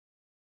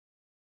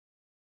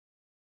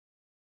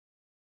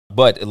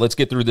But let's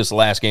get through this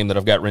last game that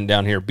I've got written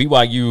down here.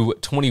 BYU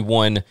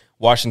 21,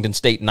 Washington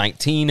State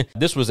 19.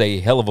 This was a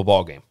hell of a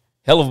ball game.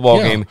 Hell of a ball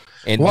game.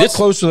 And a lot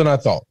closer than I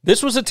thought.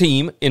 This was a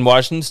team in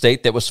Washington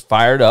State that was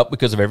fired up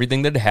because of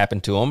everything that had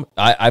happened to them.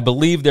 I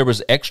believe there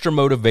was extra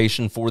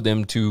motivation for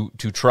them to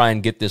try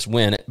and get this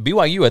win.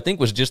 BYU, I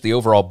think, was just the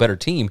overall better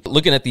team.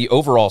 Looking at the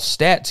overall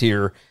stats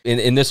here,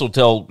 and this will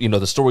tell the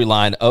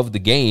storyline of the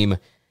game,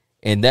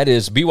 and that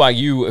is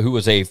BYU, who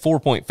was a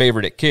 4-point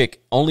favorite at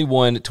kick, only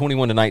won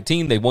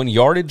 21-19. They won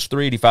yardage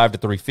 385 to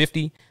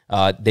 350.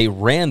 They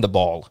ran the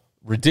ball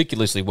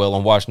ridiculously well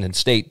on Washington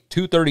State.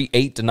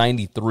 238 to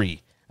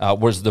 93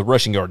 was the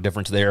rushing yard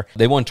difference there.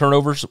 They won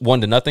turnovers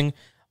 1-0.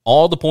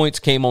 All the points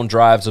came on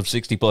drives of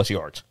 60-plus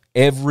yards.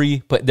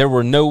 There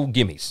were no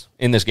gimmies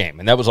in this game,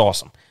 and that was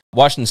awesome.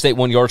 Washington State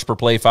won yards per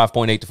play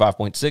 5.8 to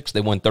 5.6.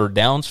 They won third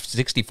downs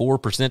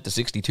 64% to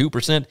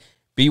 62%.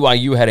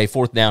 BYU had a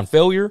fourth down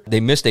failure. They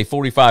missed a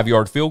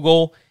 45-yard field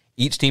goal.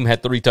 Each team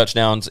had 3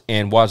 touchdowns,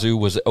 and Wazoo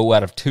was 0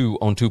 out of 2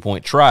 on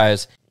 2-point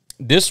tries.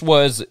 This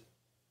was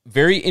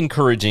very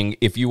encouraging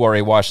if you are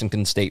a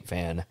Washington State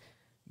fan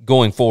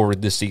going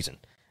forward this season.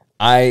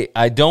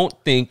 I don't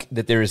think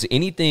that there is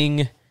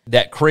anything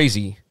that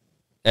crazy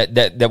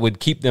that would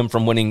keep them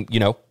from winning,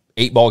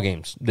 8 ball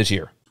games this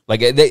year.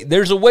 Like,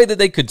 there's a way that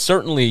they could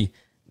certainly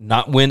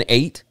not win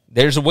 8.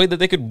 There's a way that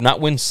they could not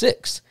win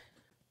 6.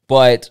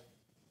 But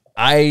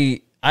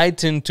I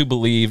tend to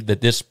believe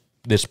that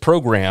this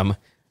program,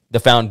 the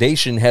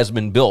foundation has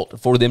been built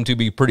for them to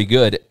be pretty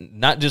good.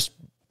 Not just,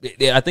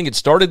 I think it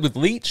started with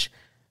Leach,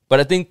 but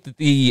I think that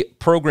the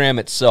program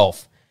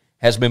itself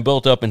has been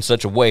built up in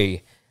such a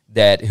way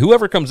that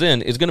whoever comes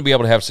in is going to be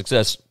able to have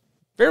success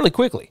fairly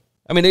quickly.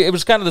 I mean, it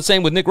was kind of the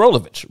same with Nick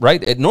Rolovich,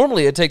 right?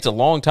 Normally it takes a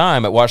long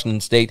time at Washington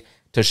State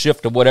to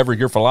shift to whatever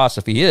your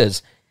philosophy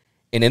is.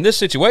 And in this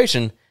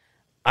situation,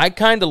 I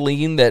kind of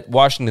lean that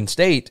Washington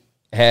State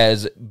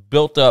has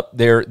built up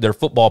their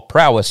football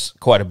prowess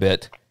quite a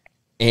bit.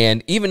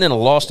 And even in a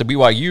loss to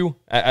BYU,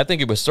 I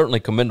think it was certainly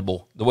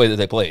commendable the way that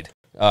they played.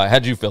 How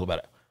did you feel about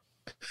it?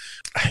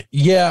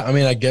 Yeah, I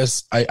mean, I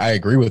guess I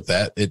agree with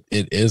that. It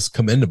is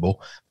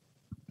commendable.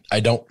 I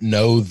don't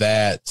know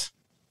that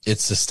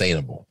it's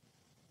sustainable.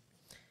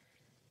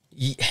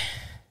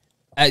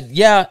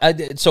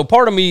 So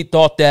part of me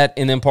thought that,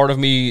 and then part of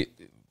me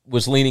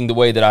was leaning the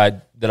way that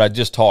I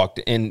just talked.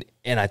 And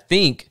I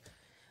think,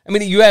 I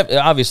mean, you have,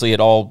 obviously it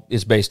all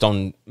is based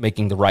on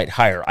making the right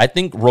hire. I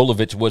think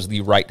Rolovich was the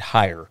right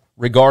hire,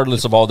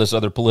 regardless of all this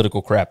other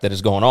political crap that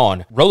is going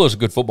on. Rolo's a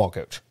good football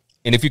coach.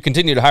 And if you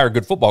continue to hire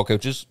good football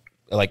coaches,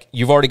 like,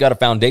 you've already got a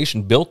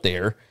foundation built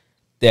there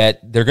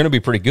that they're going to be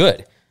pretty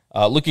good.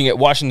 Looking at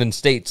Washington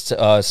State's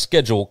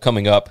schedule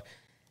coming up,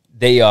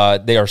 they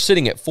are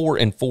sitting at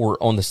 4-4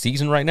 on the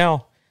season right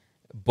now,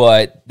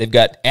 but they've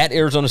got at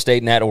Arizona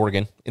State and at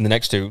Oregon in the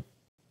next 2.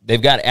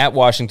 They've got at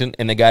Washington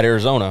and they got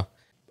Arizona.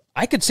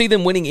 I could see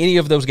them winning any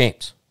of those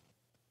games,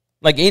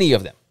 like any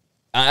of them.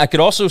 I could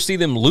also see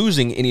them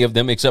losing any of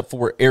them except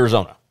for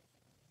Arizona,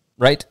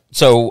 right?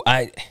 So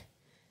I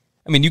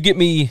mean, you get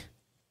me.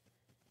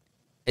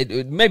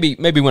 Maybe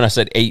when I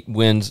said 8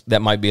 wins,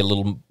 that might be a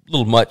little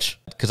much,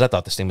 because I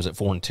thought this team was at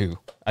 4-2.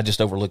 I just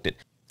overlooked it.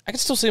 I could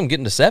still see them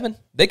getting to 7.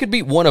 They could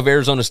beat one of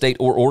Arizona State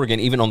or Oregon,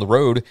 even on the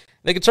road.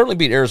 They could certainly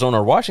beat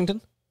Arizona or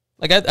Washington.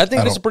 Like, I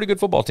think this is a pretty good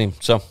football team.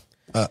 So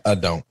I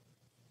don't.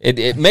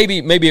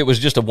 Maybe it was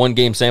just a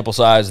 1-game sample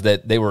size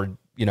that they were,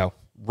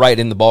 right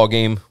in the ball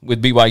game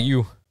with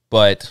BYU.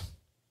 But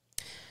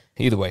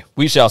either way,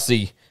 we shall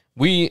see.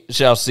 We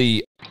shall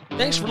see.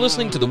 Thanks for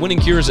listening to the Winning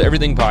Cures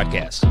Everything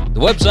podcast. The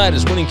website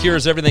is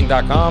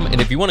winningcureseverything.com, and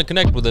if you want to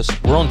connect with us,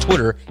 we're on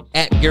Twitter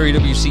at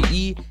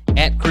GaryWCE,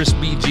 at Chris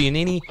B.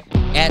 Giannini,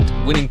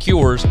 at Winning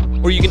Cures,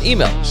 or you can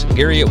email us,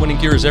 Gary at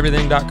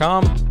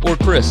winningcureseverything.com or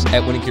Chris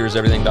at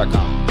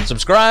winningcureseverything.com.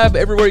 Subscribe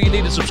everywhere you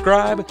need to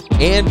subscribe,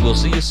 and we'll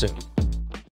see you soon.